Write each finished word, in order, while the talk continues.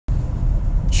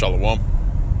Shalom.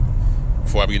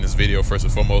 Before I begin this video, first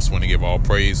and foremost, I want to give all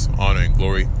praise, honor, and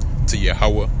glory to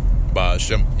Yahweh,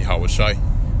 Ba'ashem, Yahweh Shai,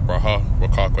 Raha,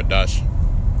 Rakah, Kwadash,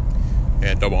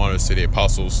 and double honors to the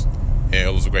apostles and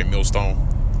elders of Great Millstone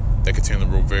that continue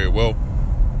to rule very well.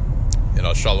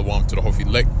 And Shalom to the whole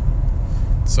elect,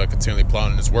 so continually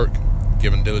planning this work,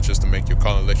 giving diligence to make your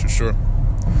calling election sure,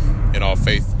 in all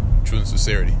faith, truth, and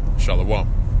sincerity.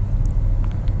 Shalom.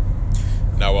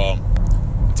 Now,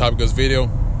 the topic of this video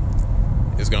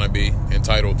is going to be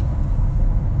entitled,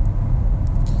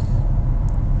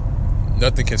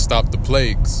 Nothing Can Stop the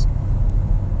Plagues.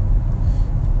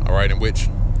 Alright, in which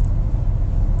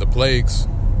the plagues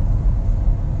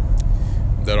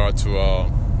that are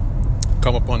to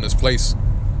come upon this place,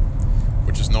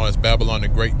 which is known as Babylon the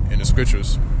Great in the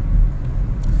scriptures,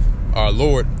 our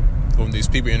Lord, whom these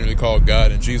people inwardly call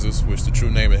God, and Jesus, which the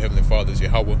true name of Heavenly Father is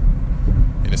Yahweh,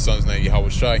 and His Son's name Yahweh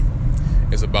Shai,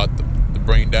 is about to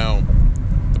bring down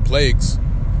the plagues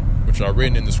which are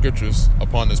written in the scriptures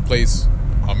upon this place,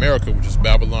 America, which is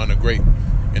Babylon the Great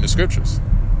in the scriptures.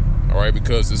 All right,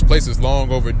 because this place is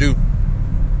long overdue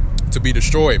to be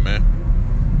destroyed, man.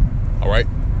 All right,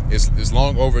 it's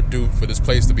long overdue for this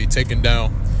place to be taken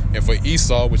down, and for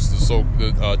Esau, which is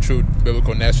the true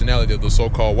biblical nationality of the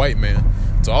so-called white man,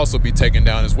 to also be taken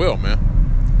down as well, man.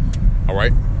 All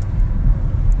right,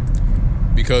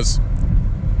 because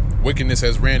wickedness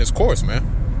has ran its course,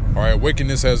 man. All right,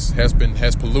 wickedness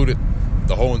has polluted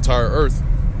the whole entire earth,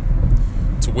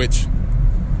 to which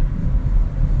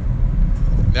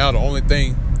now the only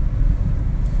thing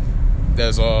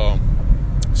that's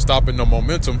stopping the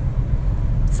momentum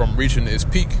from reaching its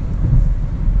peak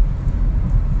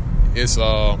is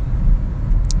the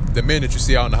men that you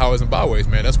see out in the highways and byways,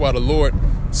 man. That's why the Lord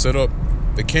set up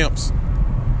the camps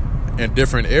in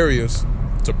different areas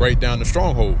to break down the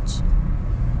strongholds.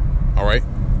 All right,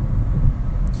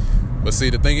 but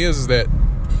see, the thing is that,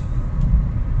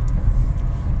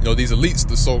 you know, these elites,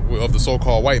 of the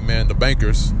so-called white man, the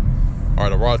bankers, are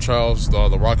the Rothschilds,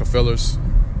 the Rockefellers,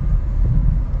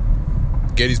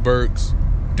 Gettysburgs,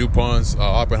 DuPonts,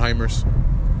 Oppenheimers,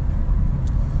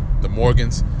 the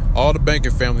Morgans. All the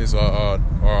banking families are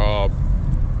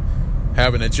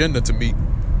have an agenda to meet,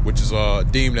 which is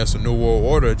deemed as a New World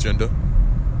Order agenda,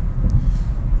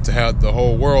 to have the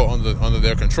whole world under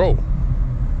their control.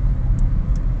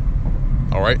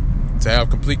 All right, to have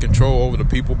complete control over the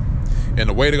people, and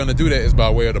the way they're going to do that is by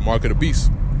way of the mark of the beast,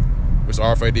 which is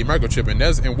RFID microchip, and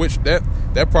that's in which that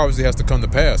prophecy has to come to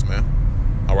pass, man.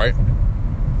 All right,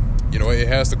 you know, it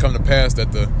has to come to pass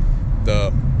that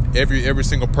every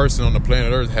single person on the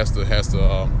planet Earth has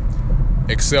to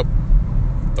accept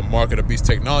the mark of the beast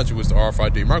technology, which is the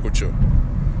RFID microchip.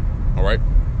 All right,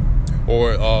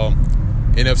 or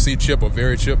NFC chip or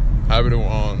Very chip, however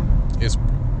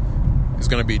it's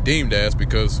going to be deemed as,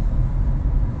 because,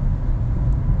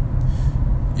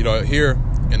 you know, here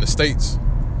in the States,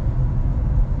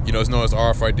 you know, it's known as the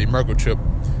RFID microchip.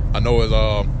 I know it's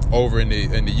over in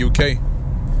the UK,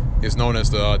 it's known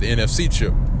as the NFC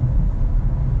chip.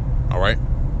 All right,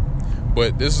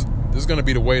 but this is going to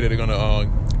be the way that they're going to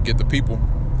get the people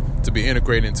to be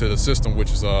integrated into the system,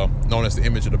 which is known as the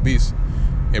image of the beast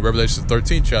in Revelation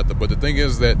 13 chapter. But the thing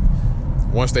is that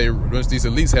once these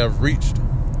elites have reached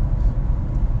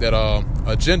that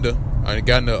agenda and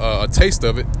gotten a taste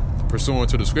of it, pursuant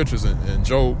to the scriptures in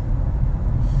Job,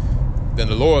 then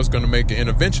the Lord is going to make an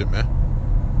intervention, man.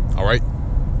 All right,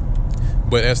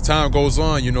 but as time goes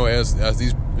on, you know, as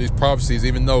these prophecies,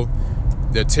 even though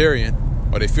they're tarrying,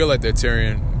 or they feel like they're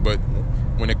tarrying, but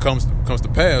when it comes to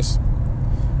pass,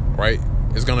 right,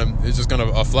 it's just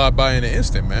gonna fly by in an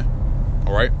instant, man.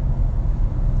 All right,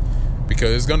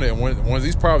 because when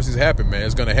these prophecies happen, man,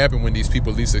 it's gonna happen when these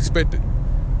people least expect it.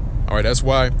 All right, that's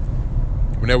why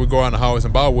whenever we go on the highways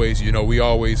and byways, you know, we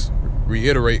always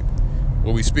reiterate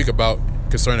what we speak about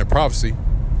concerning prophecy.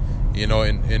 You know,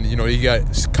 and you know, you got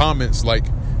comments like,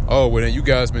 oh, well, then you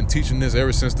guys been teaching this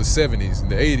ever since the 70s,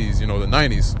 the 80s, you know, the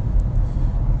 90s.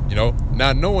 You know,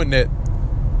 not knowing that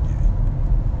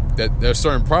there are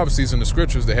certain prophecies in the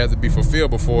scriptures that had to be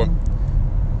fulfilled before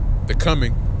the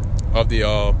coming of the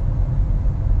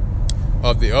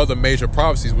other major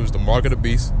prophecies, which was the mark of the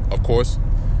beast, of course,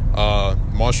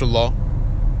 martial law,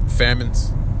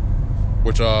 famines,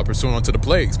 which are pursuant to the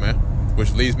plagues, man,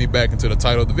 which leads me back into the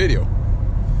title of the video.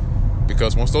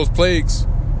 Because once those plagues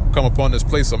come upon this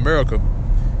place, America,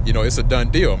 you know, it's a done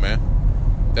deal, man.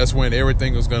 That's when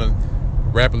everything is going to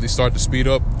rapidly start to speed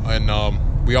up. And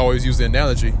we always use the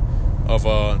analogy of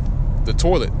the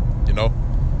toilet, you know,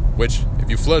 which if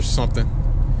you flush something,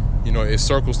 you know, it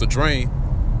circles the drain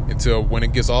until when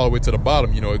it gets all the way to the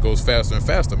bottom, it goes faster and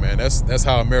faster, man. That's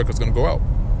how America's gonna go out.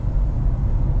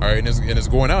 All right, and it's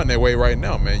going out in that way right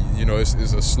now, man.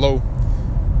 It's a slow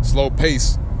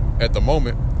pace at the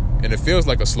moment, and it feels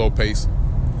like a slow pace.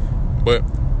 But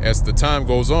as the time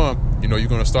goes on, you're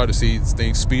gonna start to see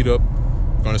things speed up.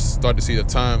 You're gonna start to see the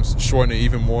times shorten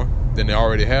even more than they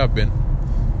already have been.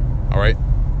 All right.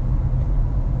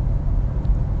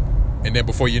 And then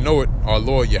before you know it, our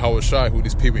Lord Yahushua, who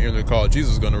these people here call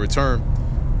Jesus, is going to return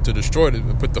to destroy it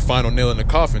and put the final nail in the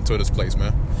coffin to this place,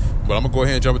 man. But I'm going to go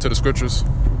ahead and jump into the scriptures.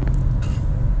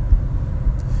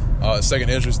 2nd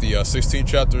Esdras, the 16th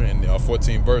chapter and the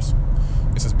 14th verse.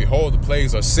 It says, "Behold, the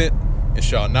plagues are sent and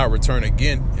shall not return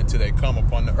again until they come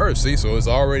upon the earth." See, so it's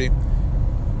already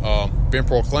been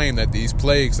proclaimed that these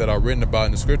plagues that are written about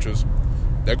in the scriptures,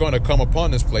 they're going to come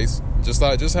upon this place just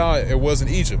how it was in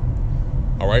Egypt.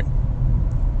 All right.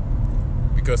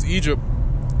 Because Egypt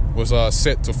was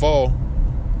set to fall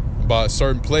by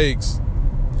certain plagues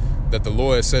that the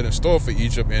Lord has set in store for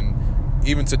Egypt, and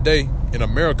even today in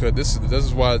America, this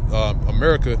is why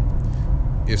America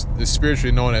is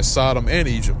spiritually known as Sodom and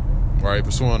Egypt, right?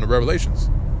 Pursuant to the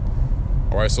Revelations.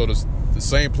 All right, so the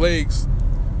same plagues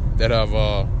that have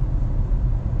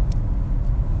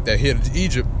that hit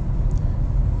Egypt,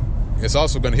 it's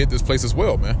also going to hit this place as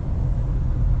well, man.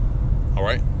 All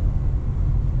right.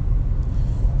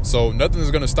 So nothing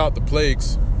is going to stop the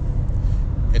plagues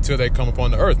until they come upon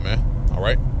the earth, man. All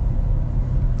right.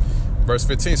 Verse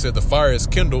 15 said, "The fire is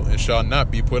kindled and shall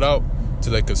not be put out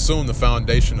till they consume the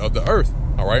foundation of the earth."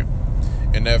 All right.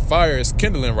 And that fire is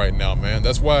kindling right now, man.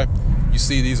 That's why you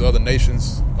see these other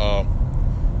nations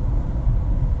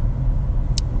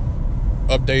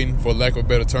updating, for lack of a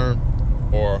better term,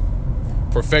 or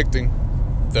perfecting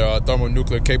their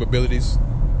thermonuclear capabilities.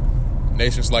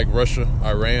 Nations like Russia,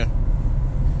 Iran,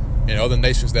 and other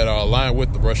nations that are aligned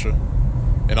with Russia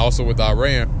and also with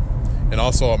Iran, and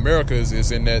also America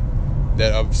is in that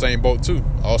same boat too.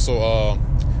 Also,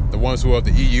 the ones who are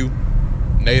the EU,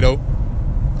 NATO,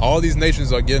 all these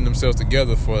nations are getting themselves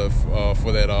together for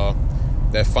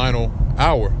that final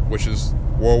hour, which is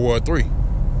World War III.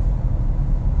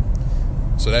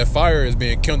 So that fire is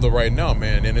being kindled right now,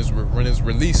 man, and when it's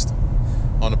released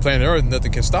on the planet Earth,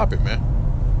 nothing can stop it, man.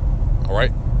 All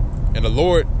right, and the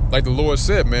Lord, like the Lord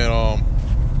said, man.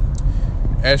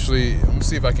 Actually, let me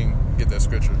see if I can get that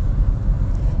scripture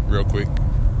real quick.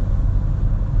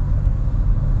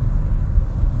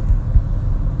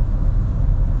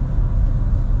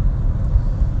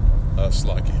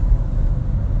 Slocky.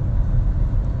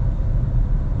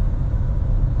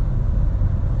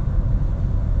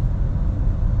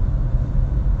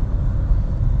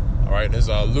 All right, there's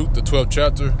Luke, the 12th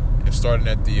chapter, and starting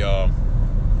at the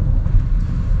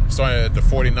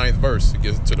 49th verse. It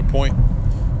gets to the point.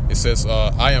 It says,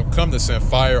 "I am come to send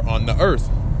fire on the earth,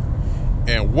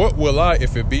 and what will I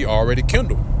if it be already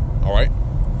kindled?" All right,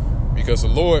 because the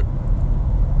Lord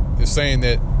is saying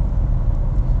that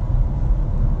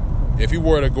if he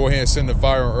were to go ahead and send the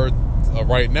fire on earth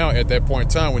right now, at that point in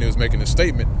time when he was making the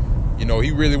statement,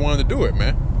 he really wanted to do it,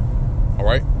 man. All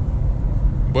right,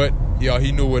 but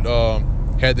he knew what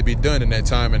had to be done in that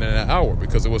time and in that hour,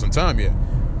 because it wasn't time yet.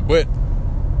 But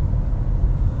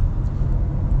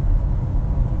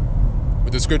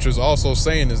what the scripture is also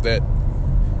saying is that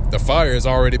the fire is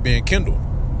already being kindled.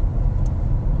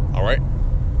 All right.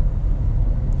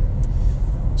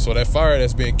 So that fire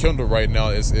that's being kindled right now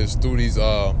is through these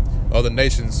other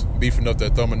nations beefing up their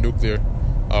thermonuclear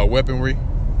weaponry.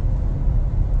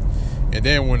 And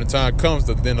then when the time comes,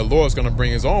 then the Lord's going to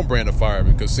bring his own brand of fire,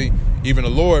 because see, even the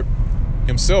Lord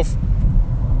himself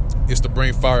is to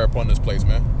bring fire upon this place,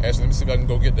 man. Actually, let me see if I can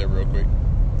go get that real quick.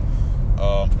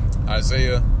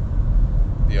 Isaiah,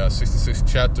 the 66th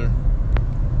chapter.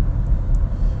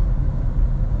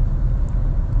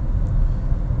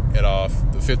 At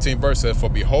the 15th verse says, "For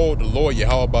behold, the Lord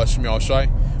Yahweh Ba'Shem Yahushai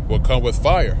will come with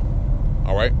fire."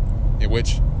 All right, in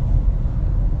which,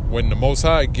 when the Most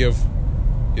High give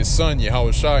his son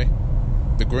Yahushai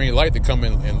the green light to come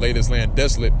in and lay this land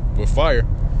desolate with fire,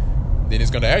 then he's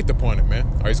going to act upon it, man.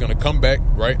 Or he's going to come back,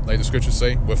 right, like the scriptures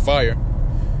say, with fire.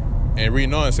 And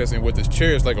reading on, it says, "And with his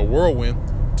chariots like a whirlwind,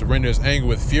 to render his anger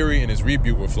with fury and his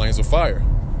rebuke with flames of fire."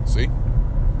 See?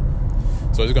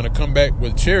 So he's going to come back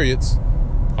with chariots,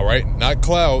 all right, not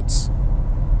clouds.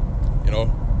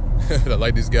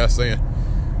 Like these guys saying,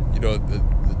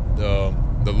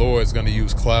 the Lord is going to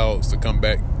use clouds to come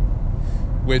back,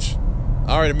 which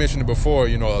I already mentioned it before,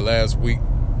 last week,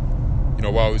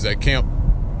 while I was at camp.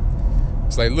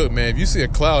 It's like, look, man, if you see a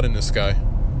cloud in the sky,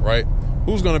 right,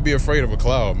 who's going to be afraid of a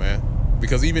cloud, man?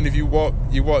 Because even if you walk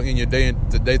in your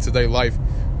day-to-day life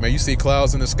man, you see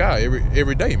clouds in the sky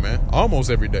every day, man. Almost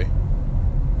every day.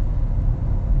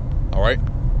 All right.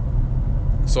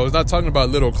 So it's not talking about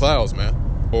little clouds,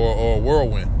 man, or a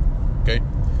whirlwind. Okay.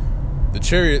 The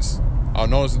chariots are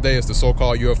known today as the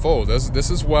so-called UFOs. This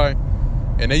is why,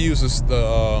 and they use this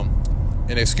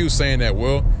an excuse saying that,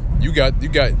 well, you got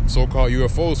so-called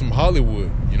UFOs from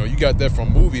Hollywood. You know, you got that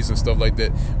from movies and stuff like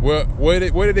that. Well, where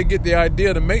did they get the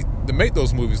idea to make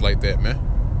those movies like that, man?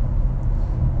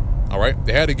 All right,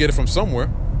 they had to get it from somewhere.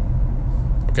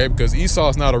 Okay, because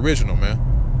Esau's not original, man.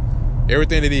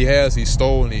 Everything that he has, he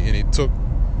stole and he took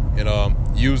and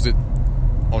used it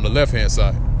on the left-hand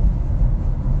side.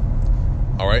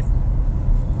 All right.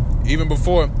 Even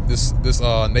before this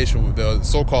nation, the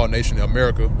so-called nation of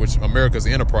America, which America is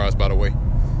the enterprise, by the way,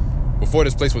 before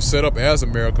this place was set up as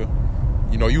America,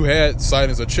 you know, you had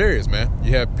sightings of chariots, man.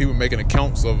 You had people making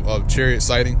accounts of chariot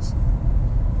sightings.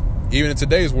 Even in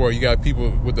today's world, you got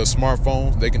people with their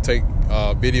smartphones. They can take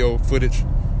video footage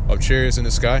of chariots in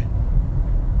the sky.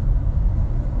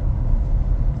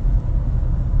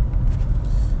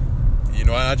 You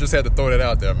know, I just had to throw that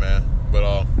out there, man.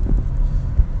 But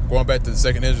going back to the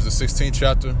second Esdras, the 16th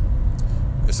chapter,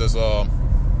 it says,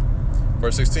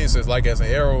 verse 16 says, like as an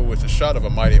arrow which is shot of a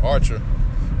mighty archer,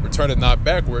 returneth not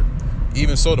backward,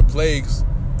 even so the plagues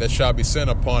that shall be sent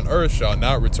upon earth shall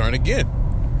not return again.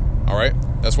 All right.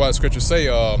 That's why the scriptures say,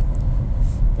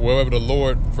 wherever the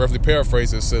Lord, roughly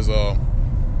paraphrase, it says,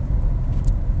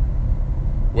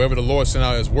 wherever the Lord sent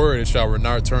out his word, it shall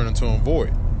not return unto him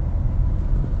void.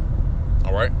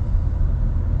 All right.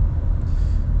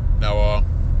 Now,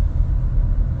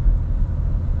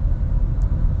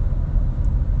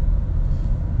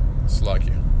 it's like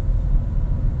you.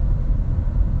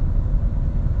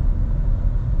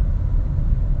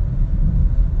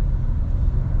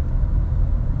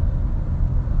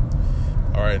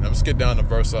 All right, let's get down to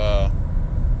verse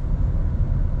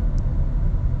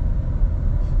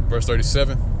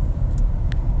 37.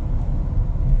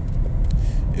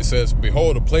 It says,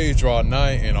 behold, the plagues draw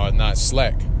nigh and are not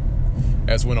slack,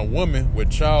 as when a woman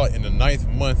with child in the 9th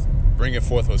month bringeth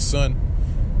forth her son,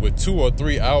 with 2 or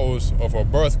 3 hours of her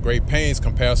birth, great pains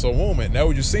compass her womb. And now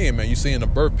what you're seeing, man, you're seeing the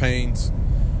birth pains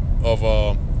of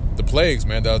the plagues,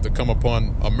 man, that are to come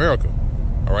upon America,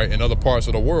 all right, and other parts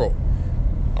of the world.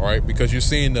 All right, because you're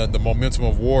seeing the momentum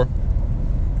of war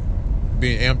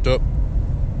being amped up.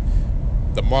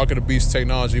 The mark of the beast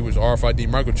technology, which RFID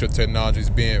microchip technology, is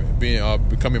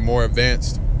becoming more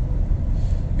advanced.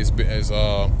 Is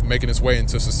making its way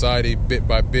into society bit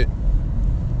by bit.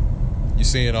 You're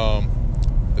seeing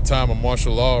the time of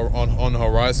martial law on the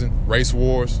horizon, race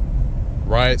wars,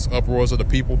 riots, uproars of the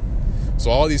people. So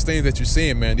all these things that you're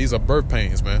seeing, man, these are birth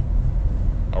pains, man.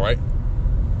 All right.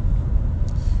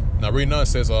 Now, reading on, it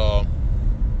says,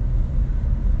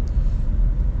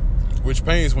 which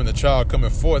pains when the child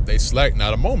cometh forth, they slack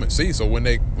not a moment. See, so when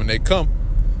they come,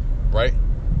 right?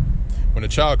 When the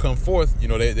child come forth, you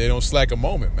know, they don't slack a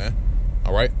moment, man.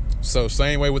 All right? So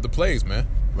same way with the plagues, man.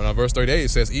 When on verse 38, it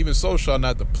says, even so shall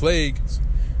not the plagues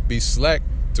be slack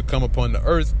to come upon the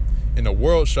earth, and the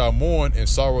world shall mourn, and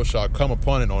sorrow shall come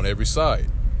upon it on every side.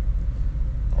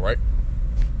 All right?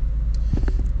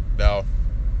 Now,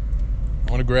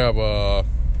 I want to grab a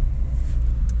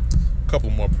couple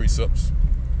more precepts.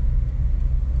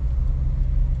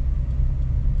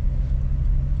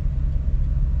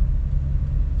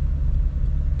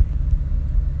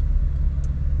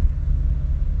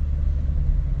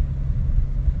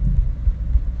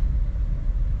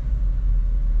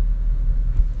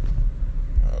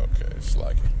 Okay, it's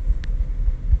like it.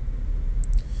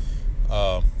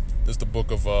 This is the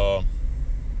book of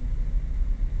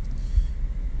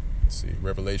see,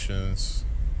 Revelations.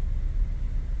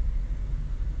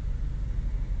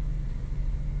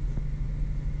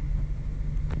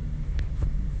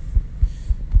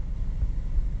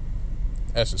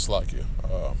 That's just like you.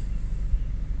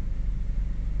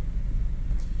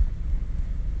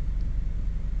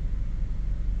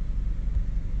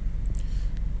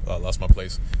 I lost my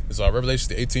place. It's Revelation,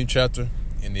 the 18th chapter,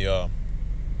 in the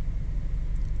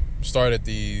start at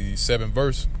the 7th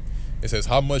verse. It says,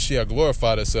 how much she had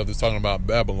glorified herself. It's talking about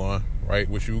Babylon, right?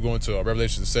 Which you go into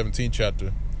Revelation, the 17th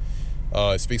chapter.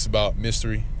 It speaks about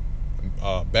mystery,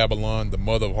 Babylon, the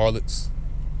mother of harlots,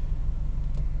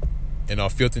 and our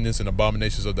filthiness and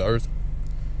abominations of the earth,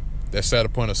 that sat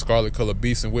upon a scarlet-colored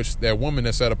beast, in which that woman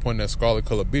that sat upon that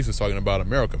scarlet-colored beast is talking about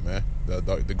America, man,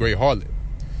 the great harlot.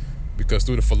 Because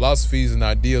through the philosophies and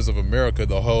ideas of America,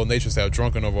 the whole nations have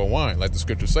drunken over wine, like the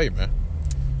scriptures say, man.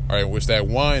 All right, which that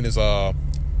wine is that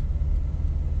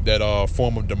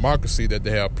form of democracy that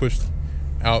they have pushed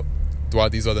out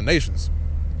throughout these other nations.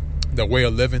 their way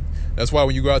of living. That's why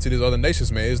when you go out to these other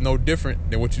nations, man, it's no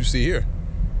different than what you see here.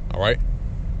 All right,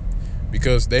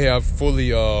 because they have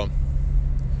fully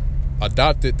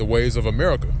adopted the ways of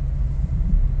America.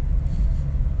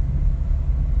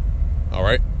 All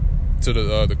right, to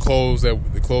the clothes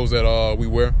that we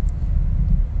wear.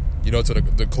 You know, to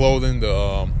the clothing,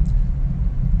 the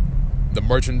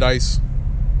merchandise,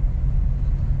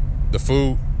 the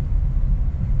food,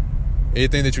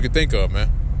 anything that you can think of,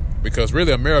 man. Because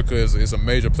really, America is a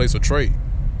major place of trade.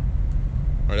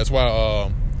 All right, that's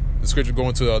why the scripture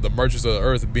going to the merchants of the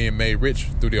earth being made rich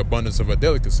through the abundance of her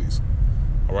delicacies.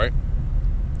 All right.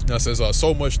 Now it says,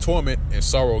 so much torment and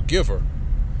sorrow give her.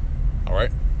 All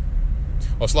right.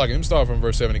 Oh, it's like, let me start from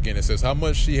verse 7 again. It says, how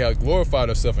much she has glorified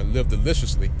herself and lived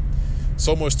deliciously.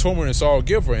 So much torment and sorrow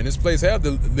give her. And this place have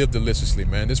lived deliciously,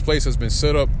 man. This place has been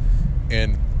set up,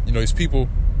 and you know, these people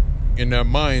in their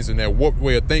minds and their warped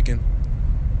way of thinking,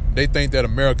 they think that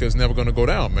America is never going to go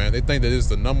down, man. They think that it's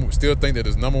still think that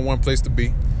it's number one place to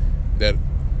be, that,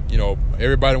 you know,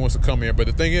 everybody wants to come here. But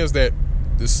the thing is that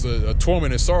this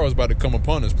torment and sorrow is about to come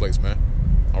upon this place, man.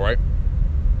 All right.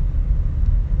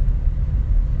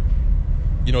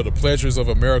 You know, the pleasures of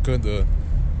America,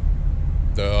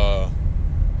 the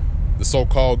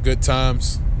so-called good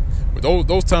times, but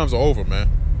those times are over, man.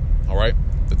 All right.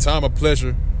 The time of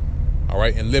pleasure, all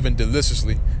right, and living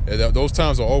deliciously, those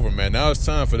times are over, man. Now it's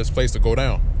time for this place to go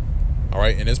down. All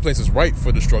right. And this place is ripe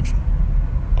for destruction.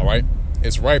 All right.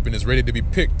 It's ripe and it's ready to be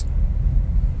picked.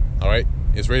 All right.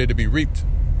 It's ready to be reaped.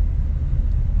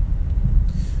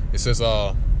 It says,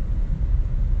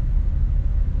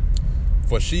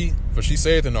 for she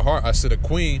saith in her heart, I sit a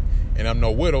queen, and I'm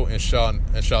no widow, and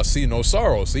shall see no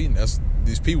sorrow. See, that's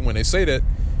these people, when they say that,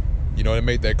 you know, they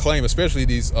make that claim, especially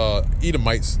these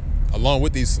Edomites, along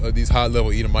with these high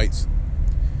level Edomites.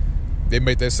 They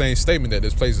make that same statement that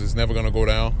this place is never going to go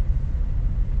down.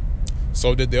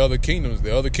 So did the other kingdoms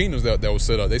that was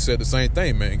set up. They said the same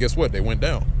thing, man. And guess what? They went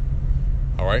down.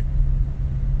 All right.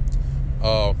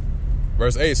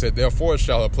 Verse 8 said, therefore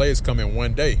shall her plagues come in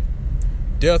one day,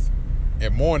 death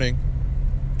and mourning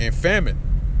and famine,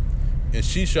 and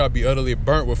she shall be utterly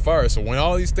burnt with fire. So when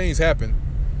all these things happen,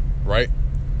 right?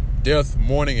 Death,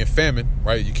 mourning, and famine,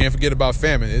 right? You can't forget about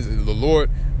famine. The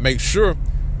Lord makes sure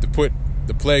to put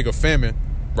the plague of famine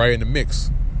right in the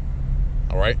mix.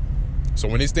 All right. So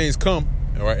when these things come,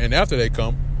 all right, and after they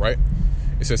come, right,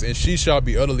 it says, and she shall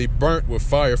be utterly burnt with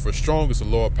fire, for strong is the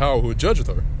Lord power who judgeth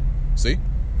her. See?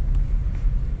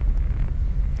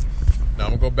 Now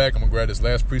I'm going to go back. I'm going to grab this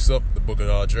last precept, the book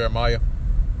of Jeremiah,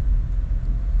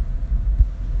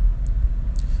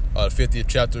 the 50th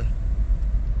chapter,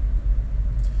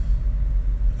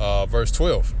 verse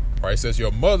 12. Right? It says,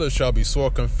 your mother shall be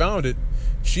sore confounded.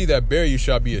 She that bare you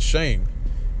shall be ashamed.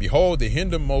 Behold, the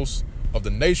hindermost of the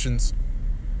nations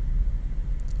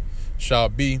shall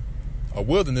be a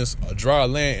wilderness, a dry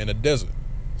land, and a desert.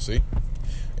 See?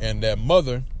 And that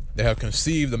mother that have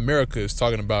conceived America is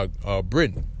talking about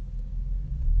Britain.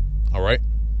 All right?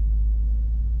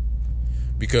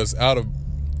 Because out of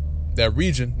that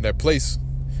region, that place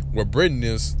where Britain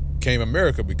is, came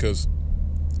America, because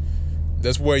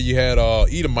that's where you had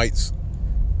Edomites,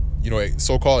 you know,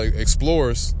 so-called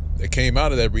explorers that came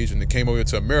out of that region, that came over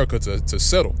to America to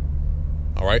settle.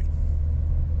 All right?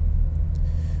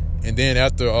 And then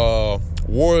after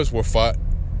wars were fought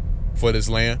for this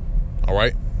land, all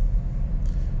right,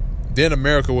 then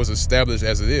America was established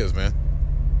as it is, man.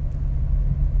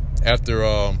 After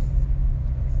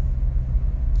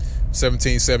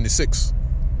 1776.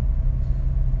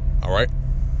 All right.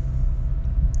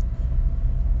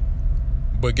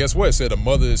 But guess what? It said a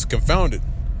mother is confounded.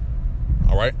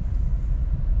 All right.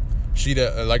 She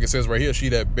that, like it says right here, she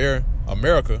that bear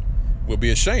America will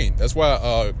be ashamed. That's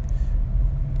why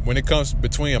when it comes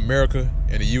between America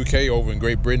and the UK over in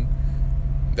Great Britain,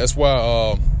 that's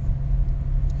why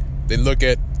they look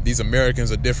at these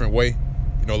Americans a different way.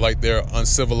 You know, like they're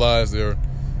uncivilized, they're,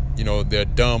 you know, they're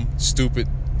dumb, stupid.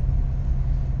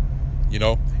 You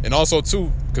know, and also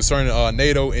too concerning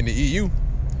NATO and the EU.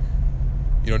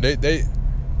 You know, they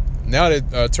now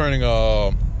they're turning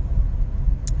now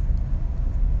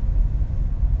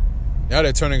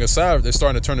they're turning aside. They're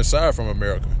starting to turn aside from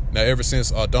America. Now, ever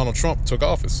since Donald Trump took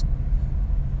office.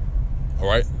 All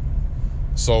right.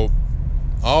 So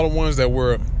all the ones that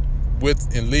were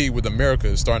with and lead with America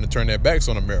is starting to turn their backs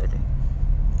on America.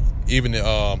 Even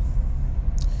the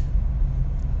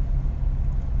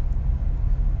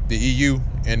EU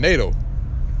and NATO.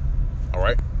 All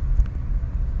right.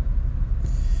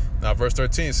 Now, verse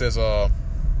 13 says,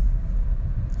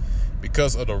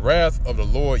 because of the wrath of the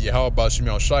Lord Yahweh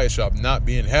Ba'al Shai shall not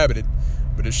be inhabited,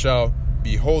 but it shall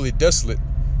be wholly desolate.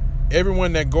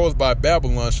 Everyone that goes by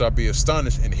Babylon shall be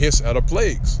astonished and hiss at her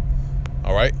plagues.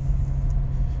 All right?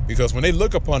 Because when they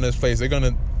look upon this place, they're going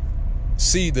to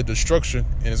see the destruction,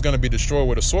 and it's going to be destroyed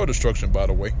with a sword destruction, by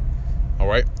the way. All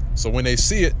right? So when they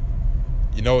see it,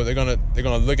 you know, they're gonna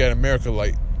look at America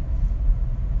like,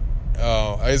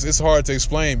 it's hard to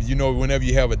explain. You know, whenever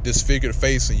you have a disfigured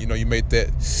face and, you know, you make that,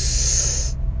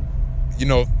 you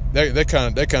know, that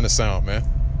kind of sound, man.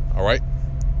 All right?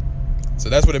 So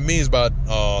that's what it means by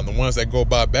the ones that go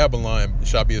by Babylon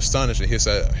shall be astonished and hiss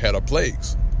at her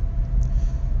plagues.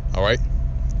 All right?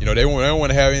 You know, they don't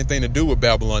want to have anything to do with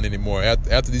Babylon anymore.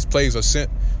 After these plagues are sent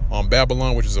on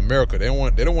Babylon, which is America, they don't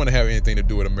want to have anything to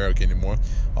do with America anymore.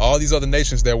 All these other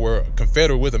nations that were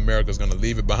confederate with America is going to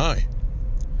leave it behind.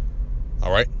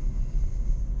 All right?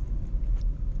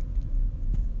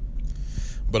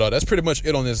 But that's pretty much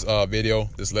it on this video,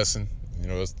 this lesson. You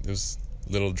know, it was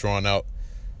a little drawn out,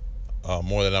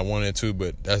 more than I wanted to,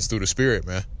 but that's through the Spirit,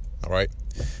 man. All right?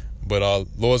 But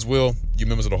Lord's will, you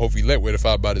members of the Hope Elect, were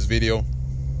edified by this video.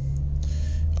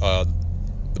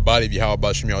 The body of Yahweh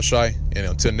Ba'Shem Yahushai. And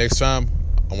until next time,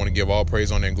 I want to give all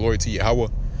praise, honor, and glory to Yahweh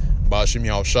Ba'Shem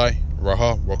Yahushai,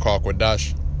 Raha, Rakah,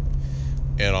 Quadash.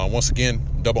 And once again,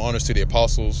 double honors to the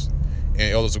apostles and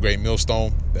elders of Great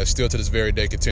Millstone that still to this very day continue